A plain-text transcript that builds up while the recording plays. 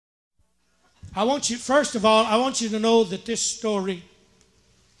First of all, I want you to know that this story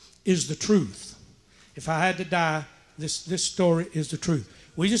is the truth. If I had to die, this story is the truth.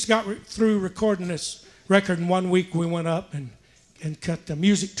 We just got through recording this record in 1 week. We went up and cut the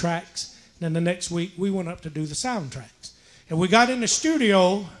music tracks. Then the next week, we went up to do the soundtracks. And we got in the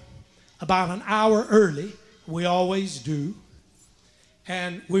studio about an hour early. We always do.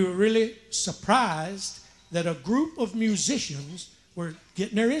 And we were really surprised that a group of musicians were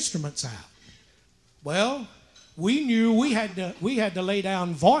getting their instruments out. Well, we knew we had to lay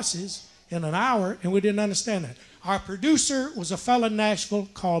down voices in an hour, and we didn't understand that. Our producer was a fellow in Nashville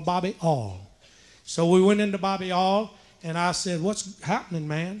called Bobby All. So we went into Bobby All, and I said, "What's happening,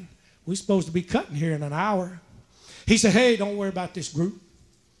 man? We're supposed to be cutting here in an hour." He said, "Hey, don't worry about this group.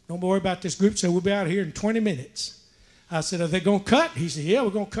 Don't worry about this group." So we'll be out here in 20 minutes. I said, "Are they going to cut?" He said, "Yeah,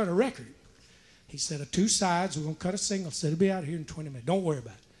 we're going to cut a record." He said, "Two sides, we're going to cut a single." I said, "It'll be out here in 20 minutes. Don't worry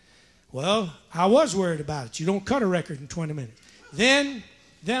about it." Well, I was worried about it. You don't cut a record in 20 minutes. Then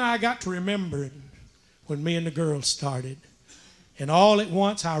I got to remembering when me and the girls started. And all at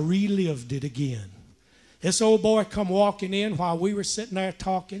once, I relived it again. This old boy come walking in while we were sitting there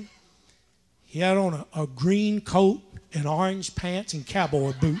talking. He had on a green coat and orange pants and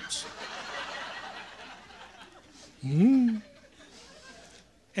cowboy boots. And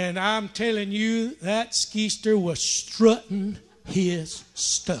I'm telling you, that skeester was strutting his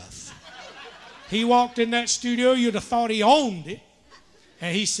stuff. He walked in that studio, you'd have thought he owned it.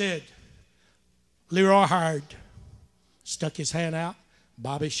 And he said, "Leroy hired." Stuck his hand out.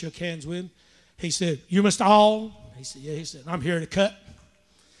 Bobby shook hands with him. He said, "You Mr. All?" He said, "Yeah." He said, "I'm here to cut."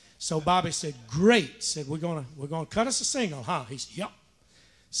 So Bobby said, "Great." Said, we're gonna cut us a single, huh?" He said, "Yep."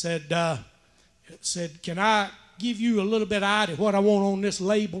 Said, "Can I give you a little bit of idea what I want on this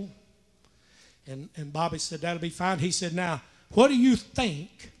label?" And Bobby said, "That'll be fine." He said, "Now, what do you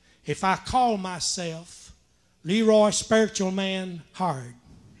think if I call myself Leroy Spiritual Man Hard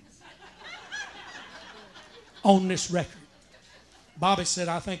on this record?" Bobby said,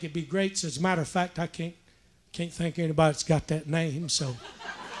 "I think it'd be great." So as a matter of fact, I can't think anybody's got that name, so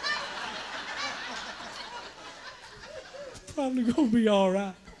probably gonna be all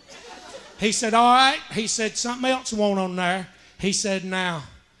right. He said, "All right." He said, "Something else I want on there." He said, "Now,"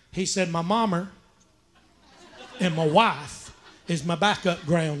 he said, "my mama and my wife is my backup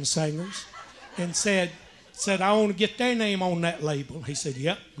ground singers," and said, "I want to get their name on that label." He said,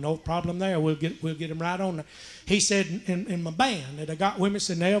 "Yep, no problem there. We'll get them right on there." He said, in my band that I got with me,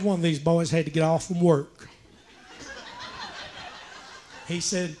 said, "Every one of these boys had to get off from work." He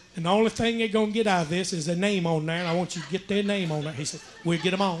said, "And the only thing they're going to get out of this is their name on there, and I want you to get their name on there." He said, "We'll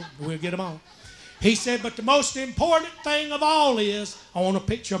get them on. We'll get them on." He said, "But the most important thing of all is I want a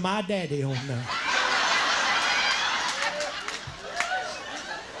picture of my daddy on there."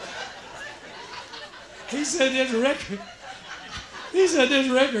 He said, this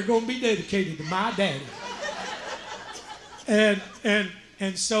record going to be dedicated to my daddy.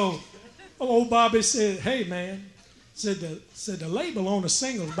 And so old Bobby said, "Hey, man," said the label on the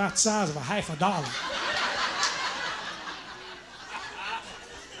single is about the size of $50.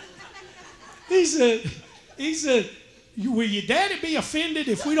 He said, "Will your daddy be offended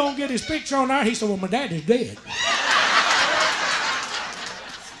if we don't get his picture on there?" He said, "Well, my daddy's dead."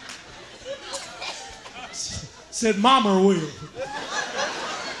 Said, "Mama will."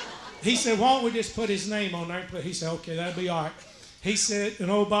 He said, "Why don't we just put his name on there?" He said, "Okay, that'll be all right." He said,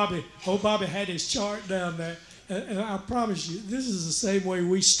 and old Bobby had his chart down there. And I promise you, this is the same way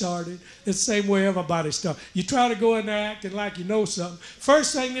we started. It's the same way everybody started. You try to go in there acting like you know something.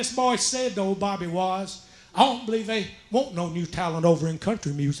 First thing this boy said to old Bobby was, "I don't believe they want no new talent over in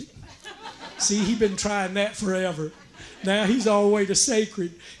country music." See, he'd been trying that forever. Now he's all the way to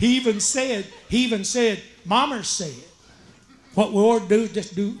sacred. He even said, "Mama said, what we ought to do is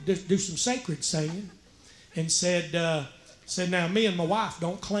just do some sacred singing." And said, "Now me and my wife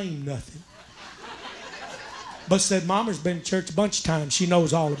don't claim nothing. But," said, "Mama's been to church a bunch of times. She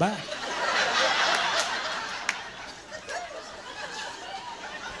knows all about it."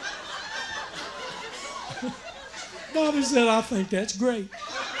 Bobby said, "I think that's great."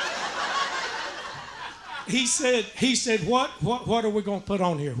 He said, what are we going to put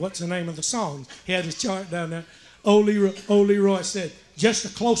on here? What's the name of the song? He had his chart down there. Old Leroy said, "Just a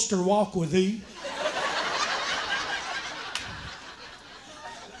closer walk with thee."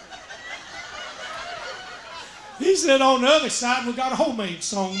 He said, "On the other side, we got a homemade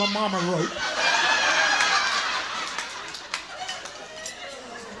song my mama wrote."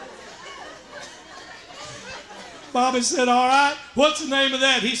 Bobby said, "All right, what's the name of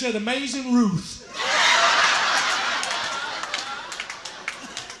that?" He said, "Amazing Ruth."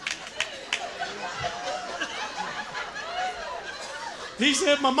 He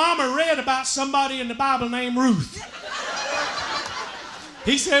said, my mama read about somebody in the Bible named Ruth.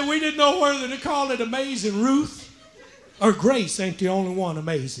 He said, we didn't know whether to call it Amazing Ruth or Grace ain't the only one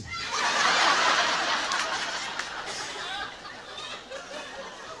amazing.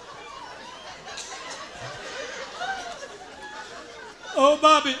 Old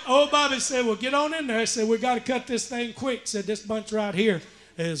Bobby said, well, get on in there. He said, we got to cut this thing quick. Said, this bunch right here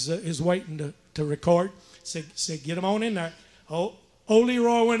is waiting to record. Said, get them on in there. Old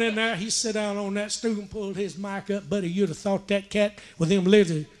Leroy went in there. He sat down on that stool and pulled his mic up. Buddy, you'd have thought that cat with them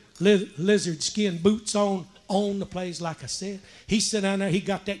lizard skin boots on the place, like I said. He sat down there. He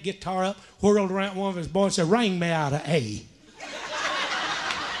got that guitar up, whirled around one of his boys and said, ring me out of A.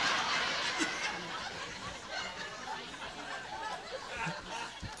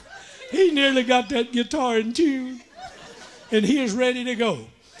 He nearly got that guitar in tune, and he was ready to go.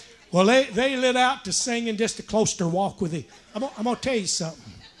 Well, they lit out to singing Just a Closer Walk with Thee. I'm going to tell you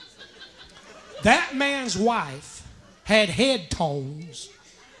something. That man's wife had head tones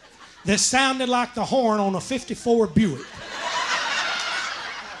that sounded like the horn on a 54 Buick.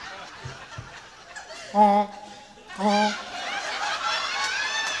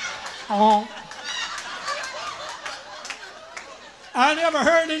 I never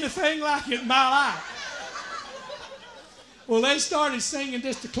heard anything like it in my life. Well, they started singing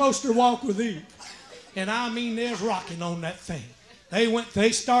Just a Closer Walk with Thee. And I mean, they was rocking on that thing.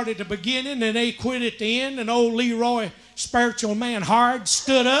 They started the beginning and they quit at the end. And old Leroy, spiritual man, hard,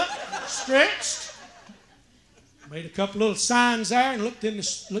 stood up, stretched, made a couple little signs there and looked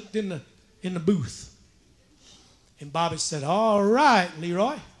in the booth. And Bobby said, all right,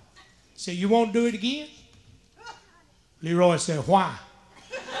 Leroy. Said, you won't do it again? Leroy said, why?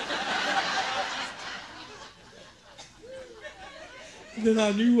 Then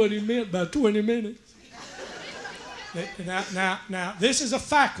I knew what he meant by 20 minutes. Now, this is a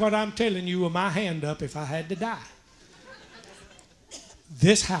fact what I'm telling you with my hand up if I had to die.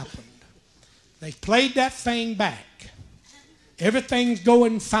 This happened. They played that thing back. Everything's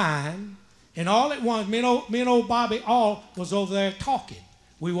going fine. And all at once, me and old Bobby all was over there talking.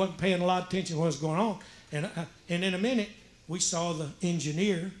 We wasn't paying a lot of attention to what was going on. And in a minute, we saw the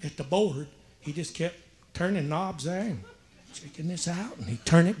engineer at the board. He just kept turning knobs there and checking this out. And he'd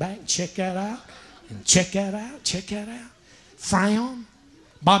turn it back and check that out. And check that out, check that out. Frown.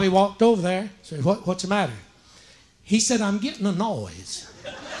 Bobby walked over there. Said, what's the matter? He said, I'm getting a noise.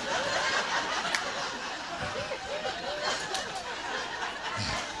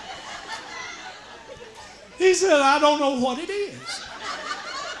 He said, I don't know what it is.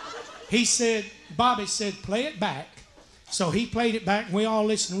 He said, Bobby said, play it back. So he played it back, and we all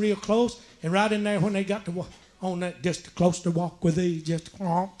listened real close. And right in there, when they got to on that Just a Closer Walk with Thee,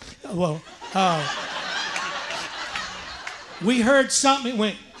 we heard something. It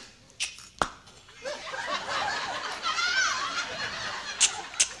went.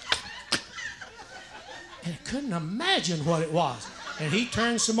 And I couldn't imagine what it was. And he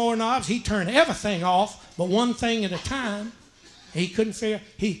turned some more knobs. He turned everything off, but one thing at a time. He couldn't figure.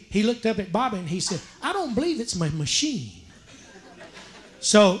 He looked up at Bobby and he said, I don't believe it's my machine.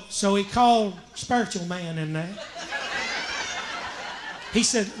 So he called spiritual man in there. He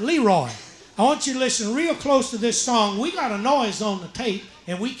said, Leroy, I want you to listen real close to this song. We got a noise on the tape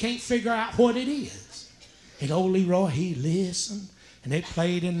and we can't figure out what it is. And old Leroy, he listened and they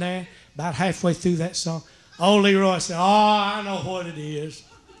played in there about halfway through that song. Old Leroy said, oh, I know what it is.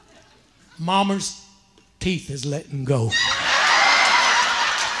 Mama's teeth is letting go.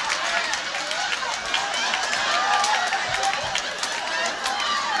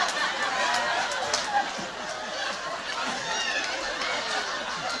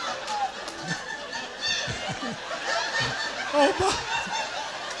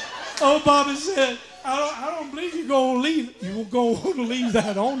 Oh, Bobby said, I don't believe you're going to want to leave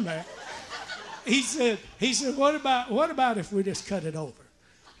that on there. He said, what about if we just cut it over?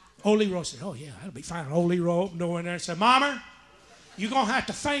 Old Leroy said, oh, yeah, that'll be fine. Old Leroy opened the door in there and said, Mama, you're going to have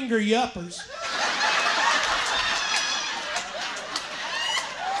to finger your uppers.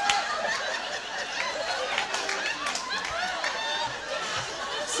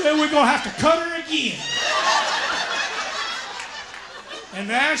 Said, we're going to have to cut her again. And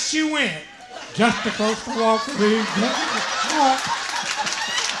there she went. Just a closer walk with Thee.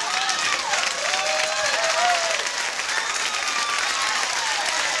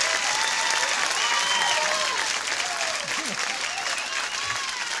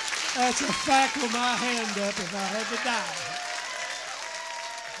 That's a fact with my hand up if I had to die.